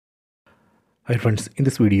Hi friends, in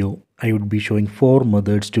this video I would be showing 4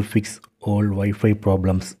 methods to fix all Wi-Fi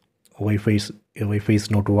problems. Wi-Fi is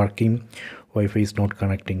not working, Wi-Fi is not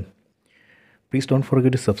connecting. Please don't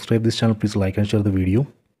forget to subscribe this channel, please like and share the video.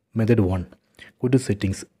 Method 1. Go to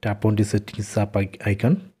settings, tap on the settings app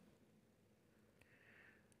icon,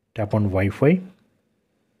 tap on Wi-Fi,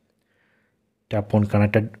 tap on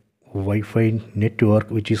connected Wi-Fi network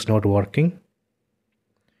which is not working,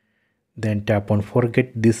 then tap on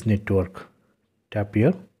forget this network. Tap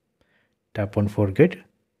here, tap on forget.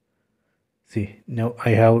 See, now I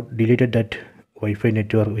have deleted that Wi-Fi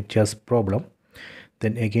network which has problem.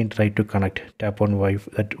 Then again try to connect. Tap on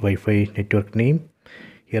that Wi-Fi network name.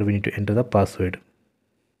 Here we need to enter the password.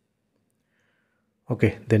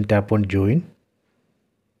 Okay, then tap on join.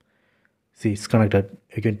 See, it's connected.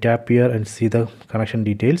 You can tap here and see the connection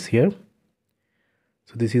details here.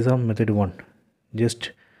 So this is a method 1.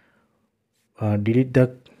 Just delete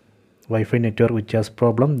the Wi-Fi network which has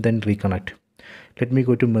problem, then reconnect. Let me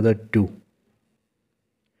go to method 2.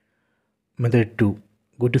 Method 2.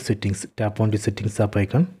 Go to settings, tap on the settings app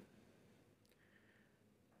icon,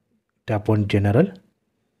 tap on general,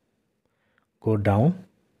 go down,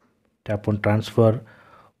 tap on transfer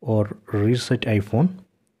or reset iPhone,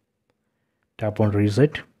 tap on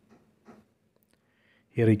reset.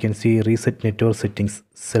 Here you can see reset network settings.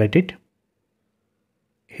 Select it,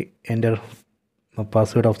 enter the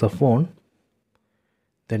password of the phone,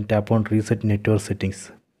 then tap on reset network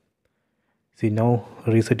settings. See, now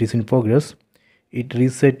reset is in progress. It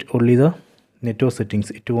reset only the network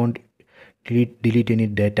settings, it won't delete any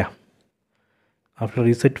data. After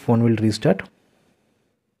reset, phone will restart.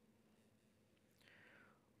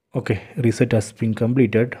 Okay, reset has been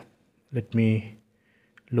completed. Let me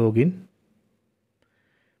log in.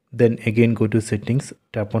 Then again go to settings,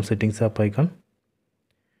 tap on settings app icon,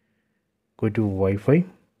 go to Wi-Fi.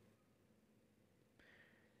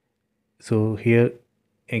 So here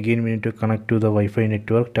again we need to connect to the Wi-Fi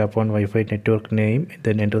network. Tap on Wi-Fi network name,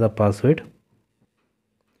 then enter the password,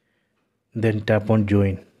 then tap on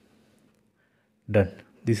join. Done.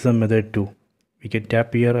 This is a method 2. We can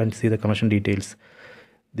tap here and see the connection details.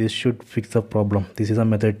 This should fix the problem. This is a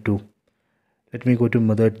method 2. Let me go to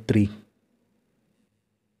method 3.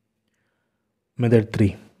 Method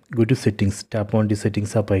 3. Go to settings, tap on the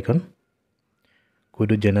settings app icon, go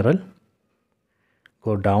to general,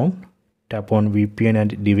 go down, tap on VPN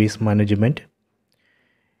and device management.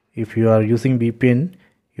 If you are using VPN,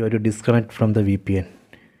 you have to disconnect from the VPN.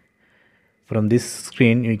 From this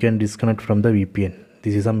screen you can disconnect from the VPN.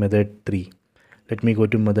 This is a method 3. Let me go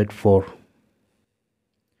to method 4.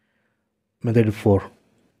 Method 4.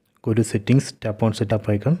 Go to settings, tap on setup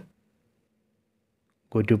icon,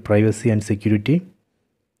 go to privacy and security,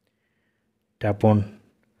 tap on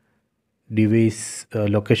device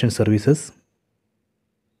location services.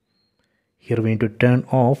 Here we need to turn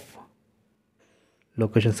off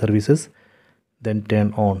location services, then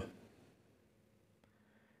turn on.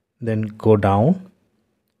 Then go down,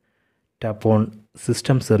 tap on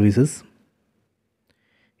system services.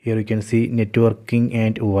 Here you can see networking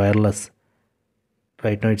and wireless.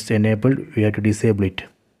 Right now it's enabled, we have to disable it.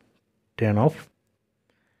 Turn off,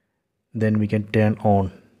 then we can turn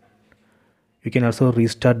on. You can also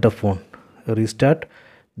restart the phone. Restart,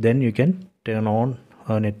 then you can turn on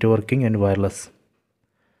networking and wireless.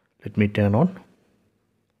 Let me turn on,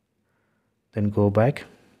 then go back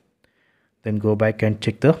and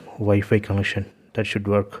check the Wi-Fi connection. That should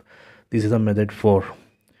work. This is a method 4.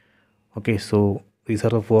 Okay, so these are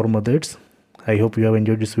the 4 methods. I hope you have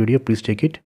enjoyed this video. Please check it.